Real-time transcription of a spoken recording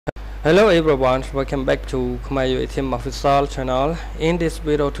Hello everyone, welcome back to Khmerueteams official channel. In this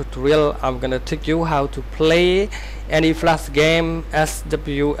video tutorial, I'm gonna teach you how to play any flash game,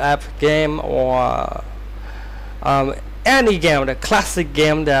 SWF game, or any game, the classic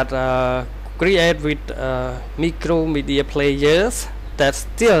game that create with micro media players that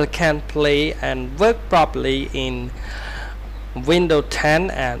still can play and work properly in Windows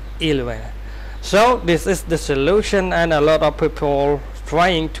 10 and 11. So this is the solution, and a lot of people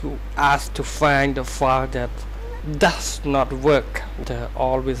trying to ask to find the file that does not work.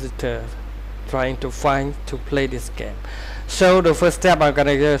 All visitors trying to find to play this game. So the first step, I'm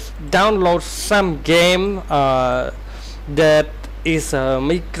gonna just download some game that is a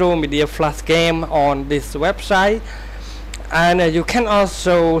micro media flash game on this website, and you can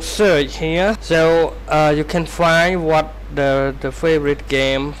also search here, so you can find what the favorite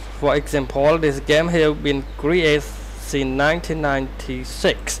game. For example, this game has been created in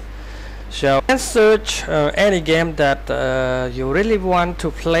 1996, so you can search any game that you really want to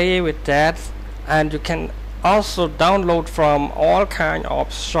play with that, and you can also download from all kind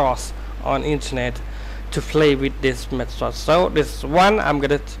of source on internet to play with this method. So this one, I'm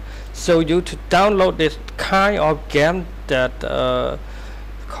gonna show you to download this kind of game that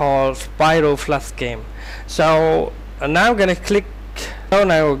called Spyro Flash game. So now I'm gonna click. So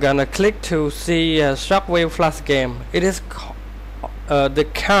now we're gonna click to see CHHUOY Flash game. It is the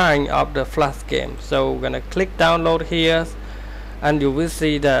kind of the flash game. So we're gonna click download here, and you will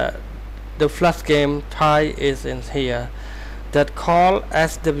see the flash game type is in here, that called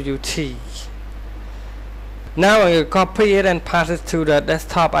SWT. Now I copy it and pass it to the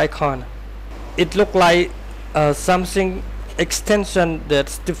desktop icon. It look like something extension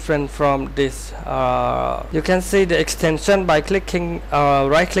that's different from this. You can see the extension by clicking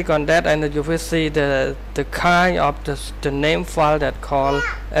right click on that, and you will see the kind of the name file that called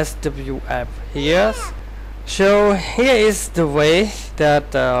SWF here. So here is the way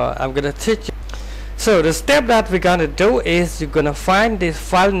that I'm gonna teach you. So the step that we're gonna do is you're gonna find this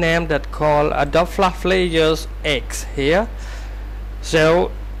file name that called Adobe Flash Players X here.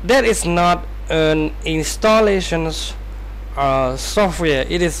 So that is not an installation software,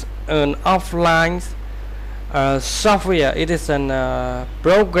 it is an offline software. It is an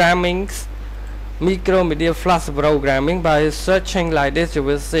programming, micro media flash programming. By searching like this, you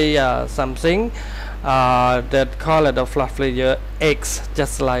will see something that called the Flash Player X,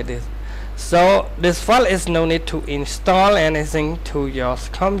 just like this. So this file is no need to install anything to your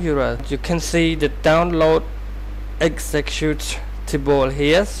computer. You can see the download executable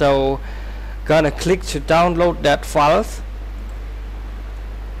here, so gonna click to download that file.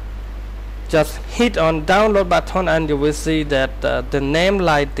 Just hit on download button, and you will see that the name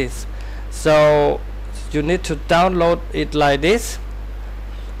like this. So you need to download it like this.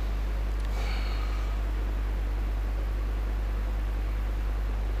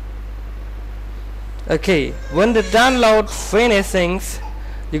 Okay, when the download finishes,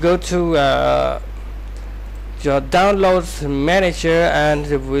 you go to your downloads manager, and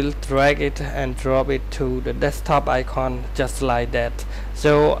you will drag it and drop it to the desktop icon, just like that.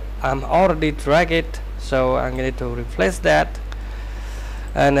 So I'm already drag it, so I'm going to replace that,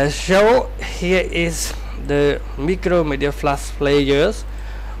 and show here is the micro media flash players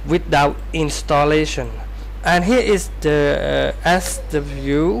without installation, and here is the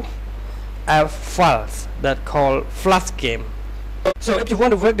SWF files that call flash game. So if you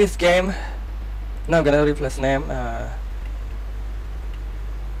want to work this game, now I'm gonna replace name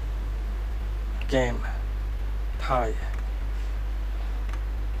game type.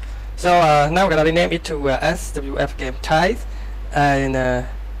 So now I'm gonna rename it to SWF game type, and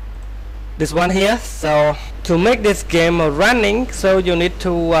this one here. So to make this game running, so you need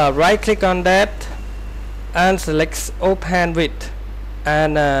to right click on that and select open with,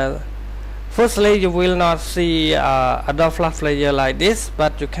 and firstly you will not see Adobe Flash Player like this,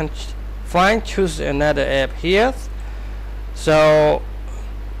 but you can choose another app here. So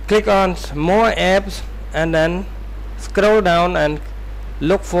click on more apps, and then scroll down and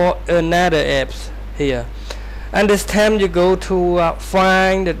look for another apps here, and this time you go to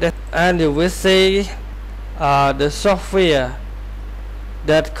find the, and you will see the software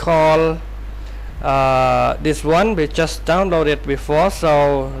that call this one we just downloaded before.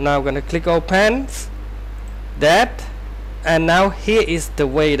 So now I'm gonna click open that, and now here is the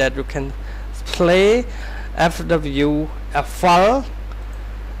way that you can play SWF file,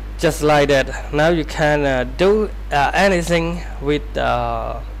 just like that. Now you can do anything with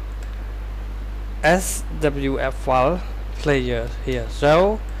SWF file player here.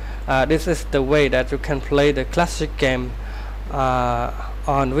 So this is the way that you can play the classic game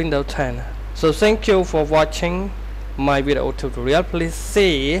on Windows 10. So thank you for watching my video tutorial. Please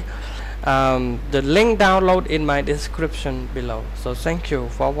see the link download in my description below. So thank you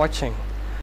for watching.